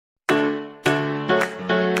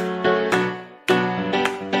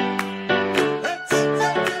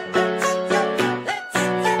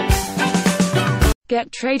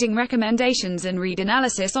get trading recommendations and read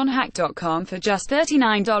analysis on hack.com for just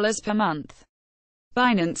 $39 per month.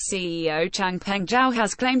 Binance CEO Changpeng Zhao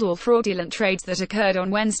has claimed all fraudulent trades that occurred on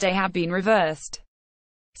Wednesday have been reversed.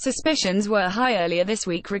 Suspicions were high earlier this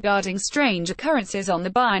week regarding strange occurrences on the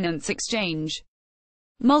Binance exchange.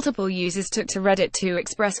 Multiple users took to Reddit to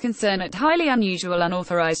express concern at highly unusual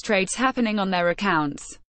unauthorized trades happening on their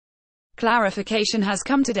accounts. Clarification has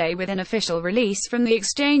come today with an official release from the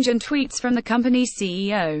exchange and tweets from the company's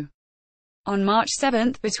CEO. On March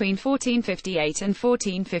 7, between 14:58 and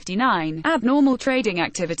 14:59, abnormal trading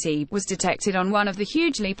activity was detected on one of the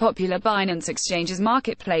hugely popular Binance exchange's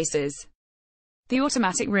marketplaces. The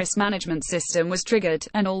automatic risk management system was triggered,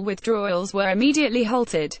 and all withdrawals were immediately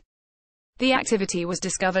halted. The activity was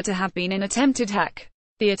discovered to have been an attempted hack.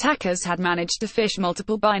 The attackers had managed to phish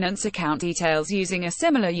multiple Binance account details using a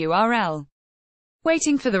similar URL.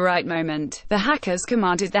 Waiting for the right moment, the hackers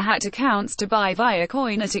commanded the hacked accounts to buy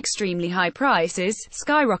Viacoin at extremely high prices,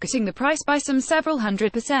 skyrocketing the price by some several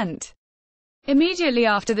hundred%. Immediately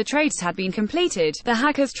after the trades had been completed, the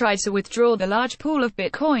hackers tried to withdraw the large pool of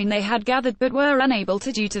Bitcoin they had gathered but were unable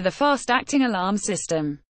to due to the fast-acting alarm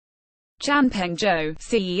system. Changpeng Zhao,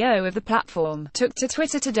 CEO of the platform, took to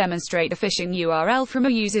Twitter to demonstrate a phishing URL from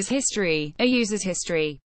a user's history.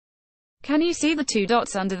 Can you see the two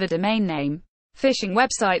dots under the domain name? Phishing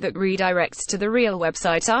website that redirects to the real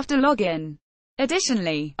website after login.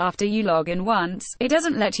 Additionally, after you log in once, it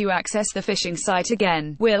doesn't let you access the phishing site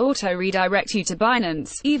again. Will auto-redirect you to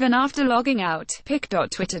Binance, even after logging out.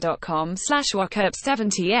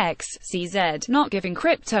 pic.twitter.com/wakerp70x, CZ, not giving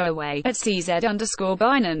crypto away, at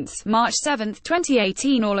CZ_Binance. March 7,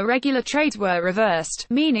 2018. All irregular trades were reversed,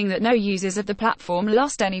 meaning that no users of the platform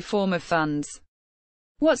lost any form of funds.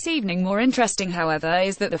 What's even more interesting, however,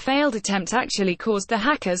 is that the failed attempt actually caused the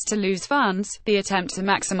hackers to lose funds. The attempt to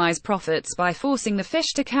maximize profits by forcing the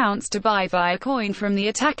phished accounts to buy Viacoin from the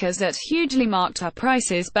attackers at hugely marked up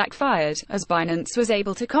prices backfired, as Binance was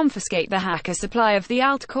able to confiscate the hacker supply of the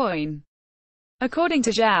altcoin. According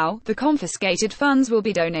to Zhao, the confiscated funds will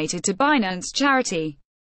be donated to Binance charity.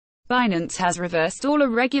 Binance has reversed all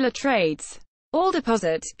irregular trades. All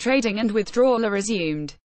deposit, trading and withdrawal are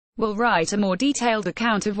resumed. We'll write a more detailed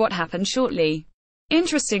account of what happened shortly.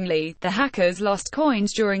 Interestingly, the hackers lost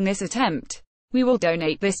coins during this attempt. We will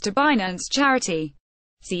donate this to Binance charity.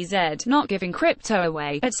 CZ, not giving crypto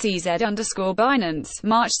away, at CZ_Binance.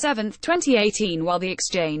 March 7, 2018. While the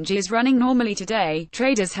exchange is running normally today,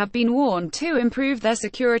 traders have been warned to improve their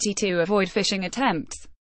security to avoid phishing attempts.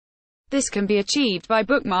 This can be achieved by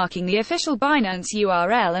bookmarking the official Binance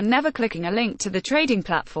URL and never clicking a link to the trading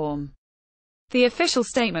platform. The official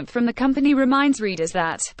statement from the company reminds readers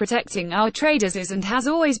that protecting our traders is and has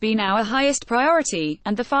always been our highest priority,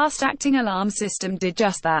 and the fast-acting alarm system did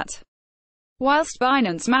just that. Whilst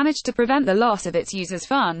Binance managed to prevent the loss of its users'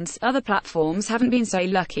 funds, other platforms haven't been so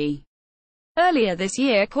lucky. Earlier this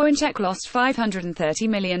year, CoinCheck lost $530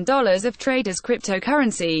 million of traders'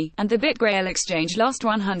 cryptocurrency, and the BitGrail exchange lost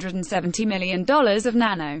 $170 million of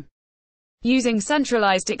Nano. Using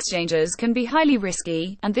centralized exchanges can be highly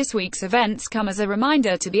risky, and this week's events come as a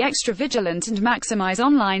reminder to be extra vigilant and maximize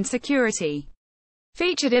online security.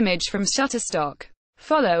 Featured image from Shutterstock.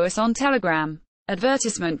 Follow us on Telegram.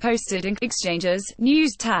 Advertisement posted in exchanges,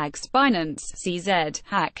 news tags, Binance, CZ,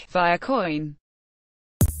 hack, Viacoin.